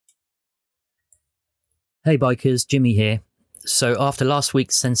Hey bikers, Jimmy here. So after last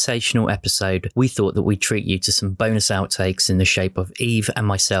week's sensational episode, we thought that we'd treat you to some bonus outtakes in the shape of Eve and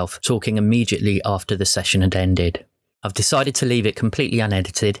myself talking immediately after the session had ended. I've decided to leave it completely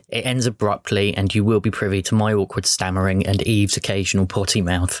unedited. It ends abruptly and you will be privy to my awkward stammering and Eve's occasional potty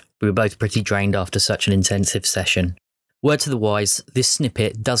mouth. We were both pretty drained after such an intensive session. Word to the wise, this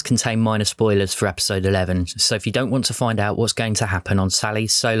snippet does contain minor spoilers for episode 11, so if you don't want to find out what's going to happen on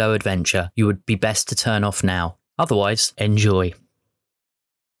Sally's solo adventure, you would be best to turn off now. Otherwise, enjoy.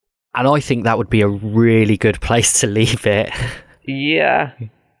 And I think that would be a really good place to leave it. Yeah.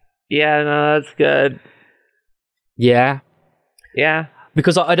 Yeah, no, that's good. Yeah? Yeah.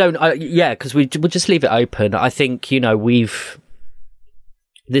 Because because we'll just leave it open. I think, this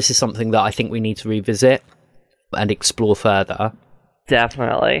is something that I think we need to revisit and explore further.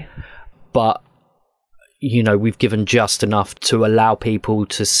 Definitely. But, we've given just enough to allow people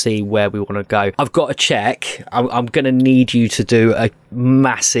to see where we want to go. I've got to check. I'm going to need you to do a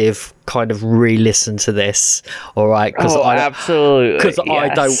massive kind of re-listen to this, all right? Absolutely. Because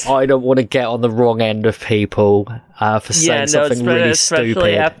yes. I don't want to get on the wrong end of people for saying something really especially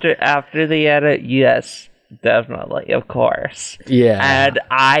stupid. After the edit, yes, definitely, of course. Yeah. And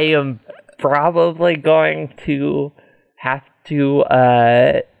I am probably going to have to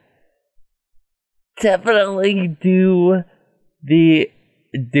definitely do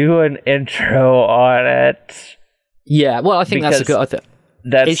an intro on it. Yeah, well, I think that's a good.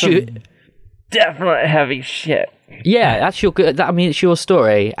 That's some definite heavy shit. Yeah, that's your good. It's your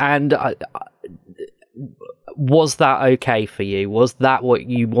story. And was that okay for you? Was that what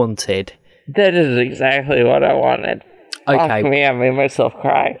you wanted? That is exactly what I wanted. Okay. Fuck me, I made myself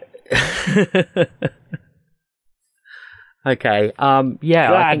cry. Okay.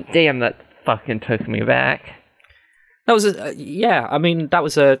 God damn, that fucking took me back. That was that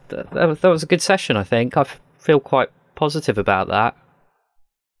was a good session. I think I feel quite positive about that.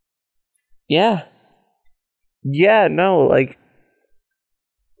 Yeah. Yeah. No.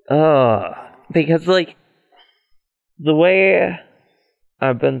 Because the way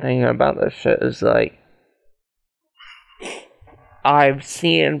I've been thinking about this shit is I've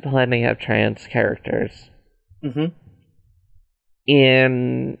seen plenty of trans characters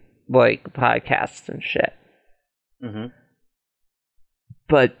in podcasts and shit.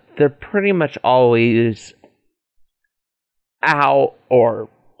 But they're pretty much always out or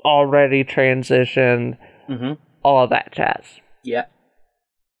already transitioned, all that jazz. Yeah.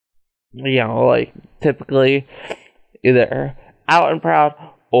 Typically either out and proud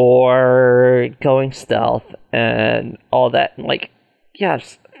or going stealth and all that.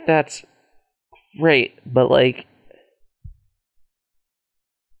 Yes, that's great, but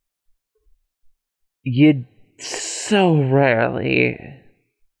you so rarely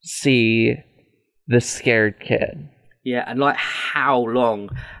see the scared kid. Yeah, and how long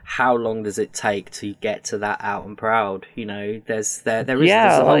does it take to get to that out and proud? There's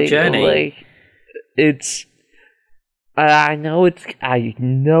a whole journey. I know it's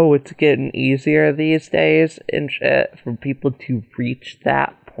getting easier these days and shit for people to reach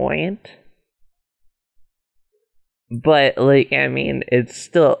that point. But it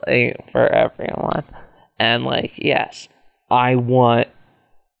still ain't for everyone. And yes, I want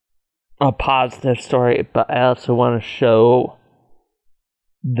a positive story, but I also want to show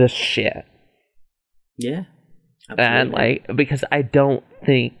the shit. Yeah. Absolutely. And because I don't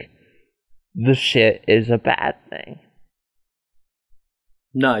think the shit is a bad thing.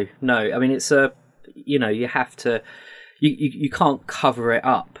 No. It's you have to, you can't cover it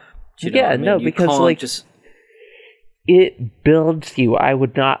up. Do you know what I mean? No, you because it builds you. I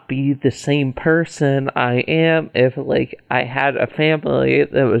would not be the same person I am if I had a family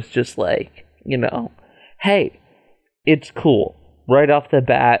that was just hey, it's cool. Right off the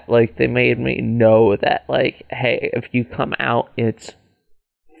bat, they made me know that hey, if you come out, it's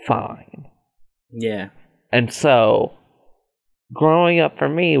fine. Yeah. And so growing up for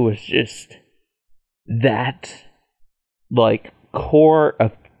me was just that core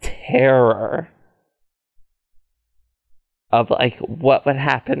of terror of what would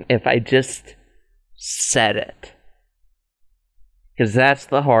happen if I just said it. Because that's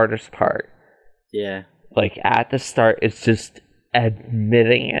the hardest part. Yeah. At the start, it's just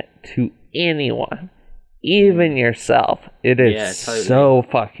admitting it to anyone, even yourself. It is so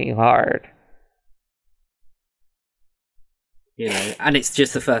fucking hard. And it's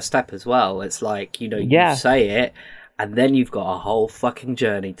just the first step as well. It's you say it, and then you've got a whole fucking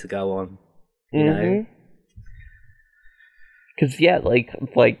journey to go on. You know? Because,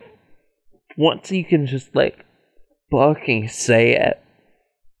 once you can just, fucking say it,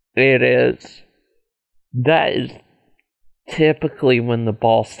 it is that is typically when the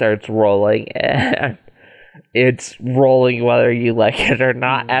ball starts rolling, and it's rolling whether you like it or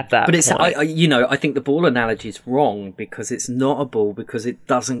not at that But it's, point. I think the ball analogy is wrong because it's not a ball because it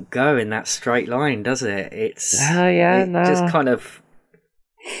doesn't go in that straight line, does it? It's just kind of.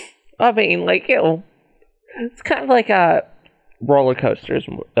 I mean, like, it's kind of like a roller coaster is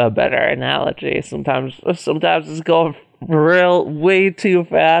a better analogy. Sometimes it's going way too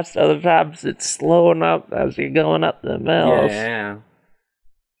fast. Other times it's slowing up as you're going up the hills. Yeah.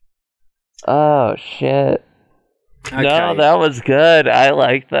 Oh shit! Okay. No, that was good. I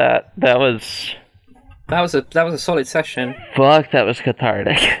like that. That was a solid session. fuck. That was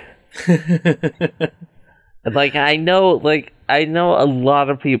cathartic. I know a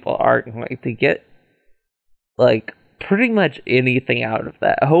lot of people aren't going to get pretty much anything out of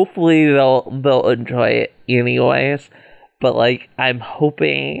that. Hopefully they'll enjoy it anyways. But I'm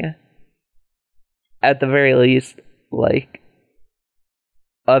hoping at the very least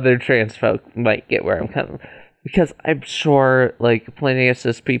other trans folk might get where I'm coming from. Because I'm sure plenty of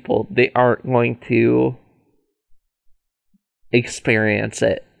cis people, they aren't going to experience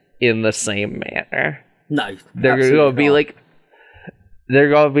it in the same manner. No, they're going to be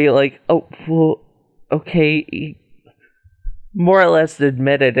oh, well, okay, more or less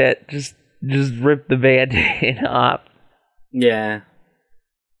admitted it. Just rip the Band-Aid off. Yeah.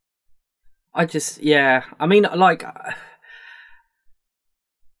 I mean,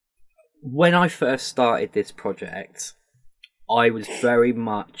 when I first started this project, I was very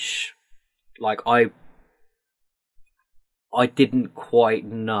much I didn't quite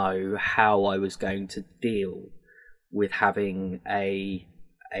know how I was going to deal with having a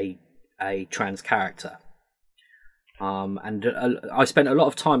trans character. And I spent a lot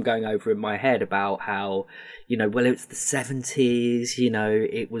of time going over in my head about how, it's the 70s,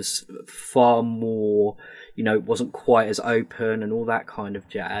 it was far more, it wasn't quite as open and all that kind of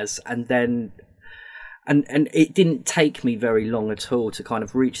jazz. And then, and it didn't take me very long at all to kind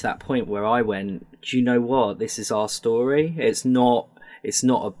of reach that point where I went, do you know what? This is our story. It's not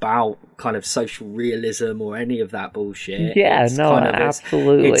about kind of social realism or any of that bullshit. Yeah,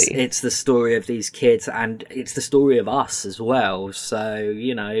 absolutely. It's the story of these kids, and it's the story of us as well. So,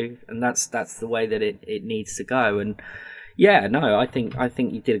 and that's the way that it needs to go. And yeah, no, I think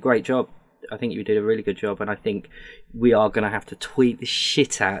you did a great job. I think you did a really good job, and I think we are going to have to tweet the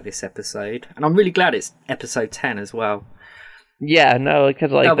shit out of this episode. And I'm really glad it's episode 10 as well. Yeah, no,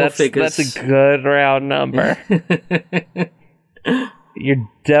 because that's a good round number. You're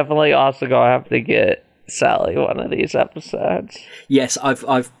definitely also gonna have to get Sally one of these episodes. Yes,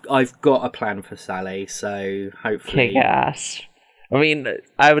 I've got a plan for Sally, so hopefully kick ass. I mean,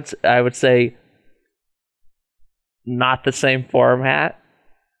 I would say not the same format.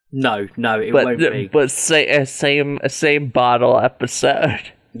 No, it won't be. But say a same bottle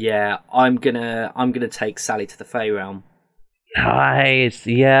episode. Yeah, I'm gonna take Sally to the Fey Realm. Nice,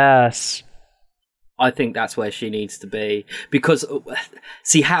 yes. I think that's where she needs to be, because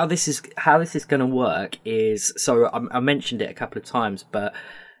see how this is going to work is, so I mentioned it a couple of times, but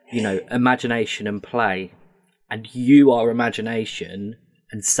imagination and play, and you are imagination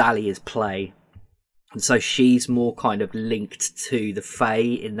and Sally is play, and so she's more kind of linked to the Fae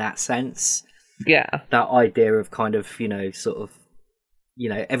in that sense. Yeah, that idea of kind of sort of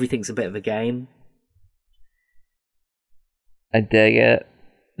everything's a bit of a game. I dig it.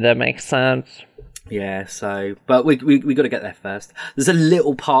 That makes sense. Yeah, so but we got to get there first. There's a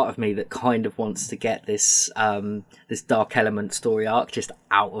little part of me that kind of wants to get this this Dark Element story arc just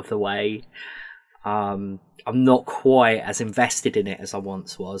out of the way. I'm not quite as invested in it as I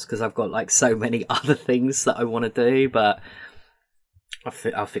once was because I've got so many other things that I want to do, but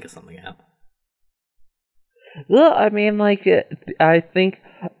I'll figure something out. Well, I mean, I think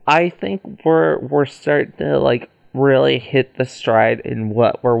we're starting to really hit the stride in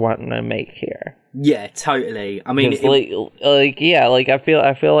what we're wanting to make here. Yeah, totally. I mean, I feel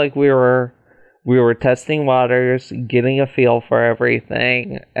like we were testing waters, getting a feel for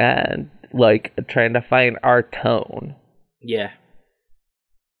everything, and trying to find our tone. Yeah.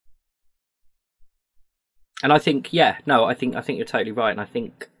 And I think, I think you're totally right, and I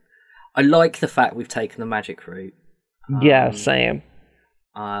think I like the fact we've taken the magic route. Yeah, same.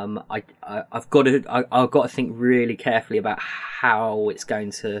 I've got to think really carefully about how it's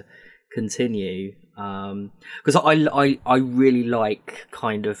going to continue, because I really like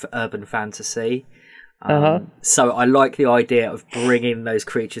kind of urban fantasy. So I like the idea of bringing those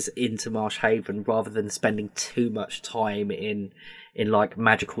creatures into Marsh Haven rather than spending too much time in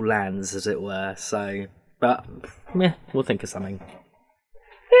magical lands, as it were. So, but we'll think of something.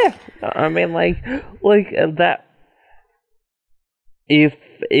 Yeah, I mean, like that. If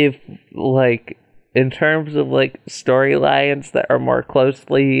like in terms of like storylines that are more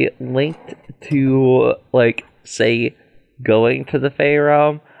closely linked to like say going to the Fey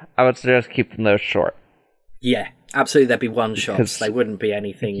realm, I would suggest keeping those short. Yeah, absolutely. There'd be one shots. They wouldn't be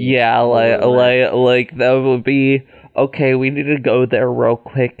anything. Yeah, like that would be okay. We need to go there real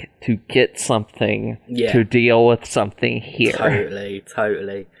quick to get something to deal with something here.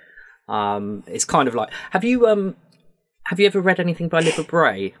 Totally. It's kind of like have you ever read anything by Libba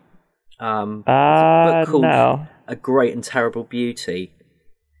Bray? It's a book called no. A Great and Terrible Beauty.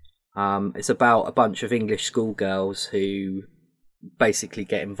 It's about a bunch of English schoolgirls who basically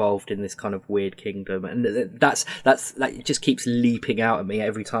get involved in this kind of weird kingdom, and that's like it just keeps leaping out at me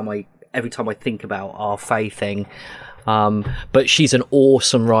every time I think about our Fae thing. But she's an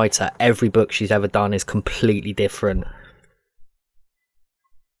awesome writer. Every book she's ever done is completely different.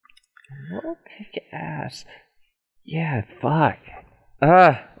 Well, kick ass. Yeah, fuck.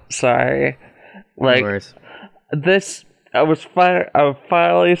 Sorry. Like, No this, I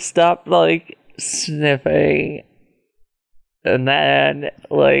finally stopped, like, sniffing. And then,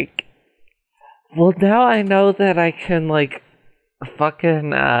 like, well, now I know that I can, like,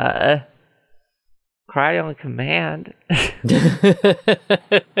 fucking, cry on command. So,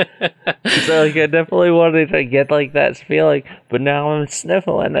 like, I definitely wanted to get, like, that feeling, but now I'm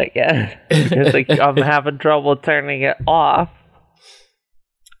sniffling again. Because, like, I'm having trouble turning it off.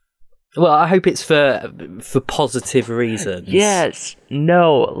 Well, I hope it's for positive reasons. Yes.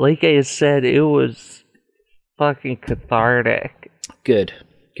 No, like I said, it was fucking cathartic. Good.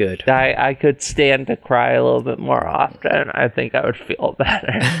 I could stand to cry a little bit more often. I think I would feel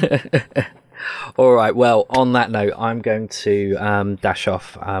better. All right. Well, on that note, I'm going to dash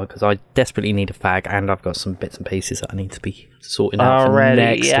off because I desperately need a fag, and I've got some bits and pieces that I need to be sorting out for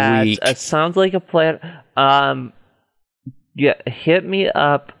next week. It sounds like a plan. Yeah, hit me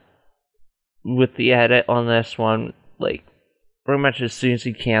up with the edit on this one, like, pretty much as soon as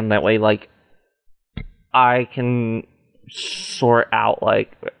you can. That way, like, I can sort out,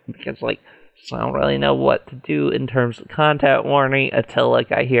 like, because, like, I don't really know what to do in terms of content warning until,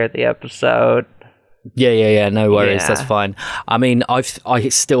 like, I hear the episode. Yeah, no worries, that's fine. I mean, I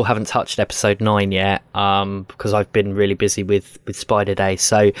still haven't touched episode 9 yet, because I've been really busy with Spider Day.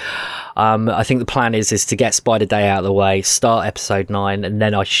 So, I think the plan is to get Spider Day out of the way, start episode 9, and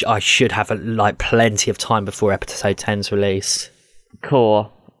then I should have like plenty of time before episode 10's released.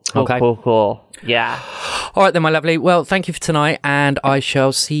 Cool. Yeah. All right then, my lovely. Well, thank you for tonight, and I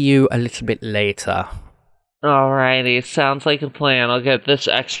shall see you a little bit later. Alrighty, sounds like a plan. I'll get this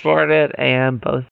exported and both